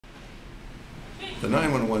The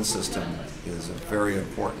 911 system is a very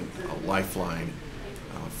important lifeline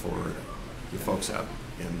for you folks out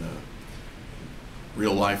in the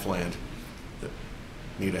real life land that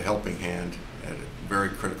need a helping hand at very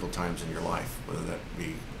critical times in your life, whether that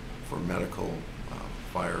be for medical,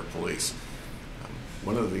 fire, police.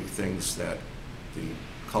 One of the things that the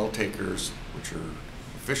call takers, which are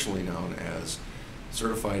officially known as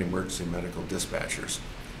certified emergency medical dispatchers,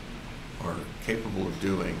 are capable of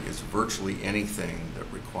doing is virtually anything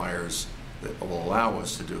that will allow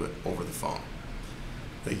us to do it over the phone.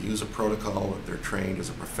 They use a protocol that they're trained as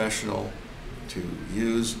a professional to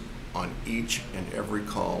use on each and every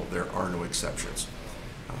call. There are no exceptions.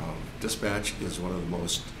 Dispatch is one of the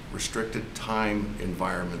most restricted time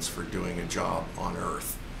environments for doing a job on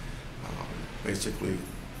Earth. Basically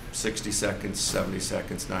 60 seconds, 70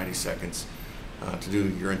 seconds, 90 seconds to do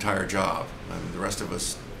your entire job. The rest of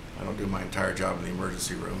us, I don't do my entire job in the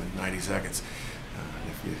emergency room in 90 seconds.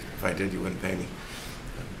 If I did, you wouldn't pay me.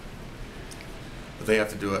 But they have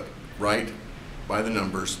to do it right, by the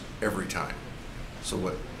numbers, every time. So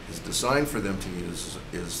what is designed for them to use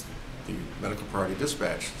is the medical priority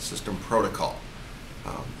dispatch system protocol.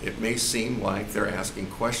 It may seem like they're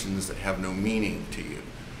asking questions that have no meaning to you.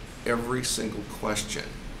 Every single question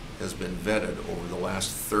has been vetted over the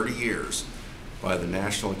last 30 years by the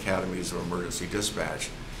National Academies of Emergency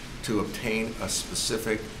Dispatch to obtain a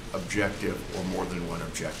specific objective or more than one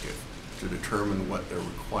objective, to determine what their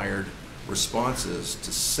required response is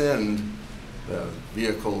to send the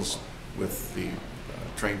vehicles with the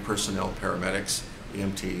trained personnel, paramedics,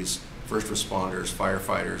 EMTs, first responders,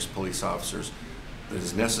 firefighters, police officers, that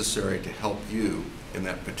is necessary to help you in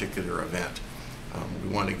that particular event.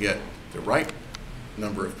 We want to get the right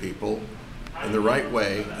number of people in the right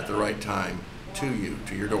way at the right time to you,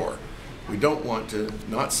 to your door. We don't want to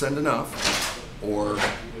not send enough or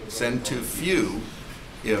send too few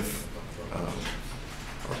if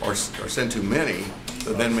or send too many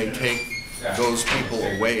that then may take those people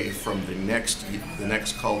away from the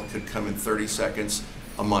next call that could come in 30 seconds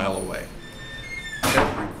a mile away.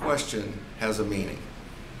 Every question has a meaning.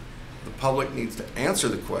 The public needs to answer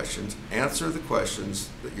the questions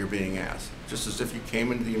that you're being asked. Just as if you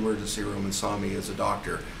came into the emergency room and saw me as a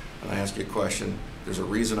doctor and I ask you a question, there's a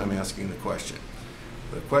reason I'm asking the question.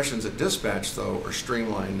 The questions at dispatch, though, are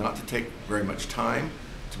streamlined not to take very much time,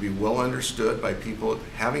 to be well understood by people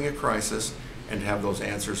having a crisis, and to have those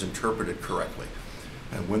answers interpreted correctly.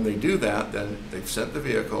 And when they do that, then they've sent the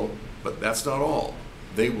vehicle, but that's not all.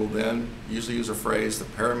 They will then usually use a phrase, the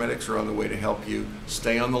paramedics are on the way to help you,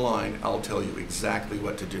 stay on the line, I'll tell you exactly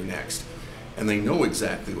what to do next. And they know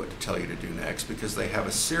exactly what to tell you to do next because they have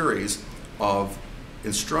a series of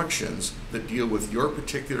instructions that deal with your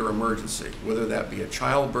particular emergency, whether that be a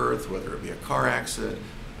childbirth, whether it be a car accident,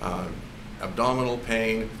 abdominal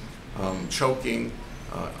pain, choking,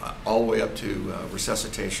 all the way up to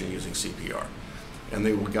resuscitation using CPR. And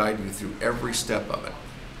they will guide you through every step of it.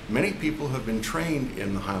 Many people have been trained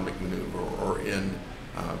in the Heimlich maneuver or in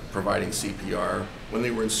providing CPR when they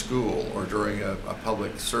were in school or during a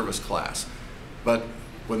public service class. But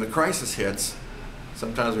when the crisis hits,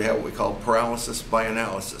 sometimes we have what we call paralysis by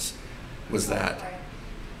analysis. Was that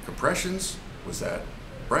compressions? Was that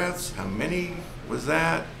breaths? How many was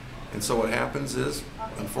that? And so what happens is,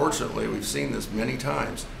 unfortunately, we've seen this many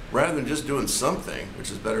times, rather than just doing something, which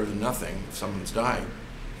is better than nothing if someone's dying,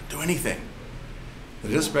 do anything. The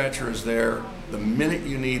dispatcher is there the minute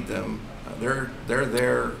you need them. They're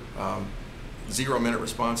there 0-minute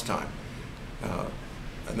response time.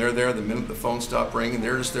 And they're there the minute the phone stops ringing.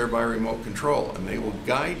 They're just there by remote control. And they will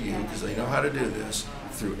guide you, because they know how to do this,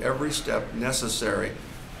 through every step necessary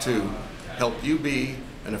to help you be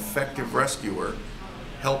an effective rescuer,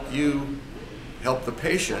 help the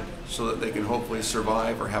patient so that they can hopefully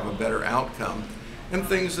survive or have a better outcome, and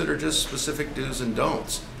things that are just specific do's and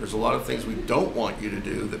don'ts. There's a lot of things we don't want you to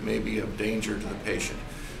do that may be of danger to the patient.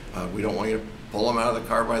 We don't want you to pull them out of the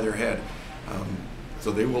car by their head.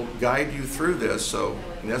 So they will guide you through this. So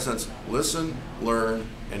in essence, listen, learn,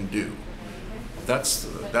 and do.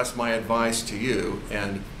 That's my advice to you.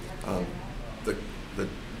 And the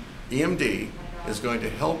EMD is going to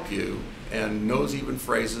help you and knows even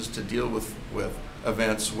phrases to deal with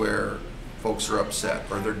events where folks are upset,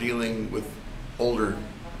 or they're dealing with older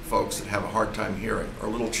folks that have a hard time hearing, or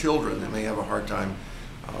little children that may have a hard time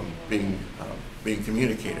being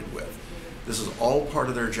communicated with. This is all part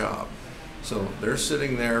of their job. So they're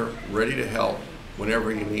sitting there ready to help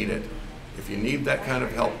whenever you need it. If you need that kind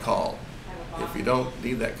of help, call. If you don't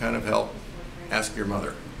need that kind of help, ask your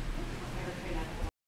mother.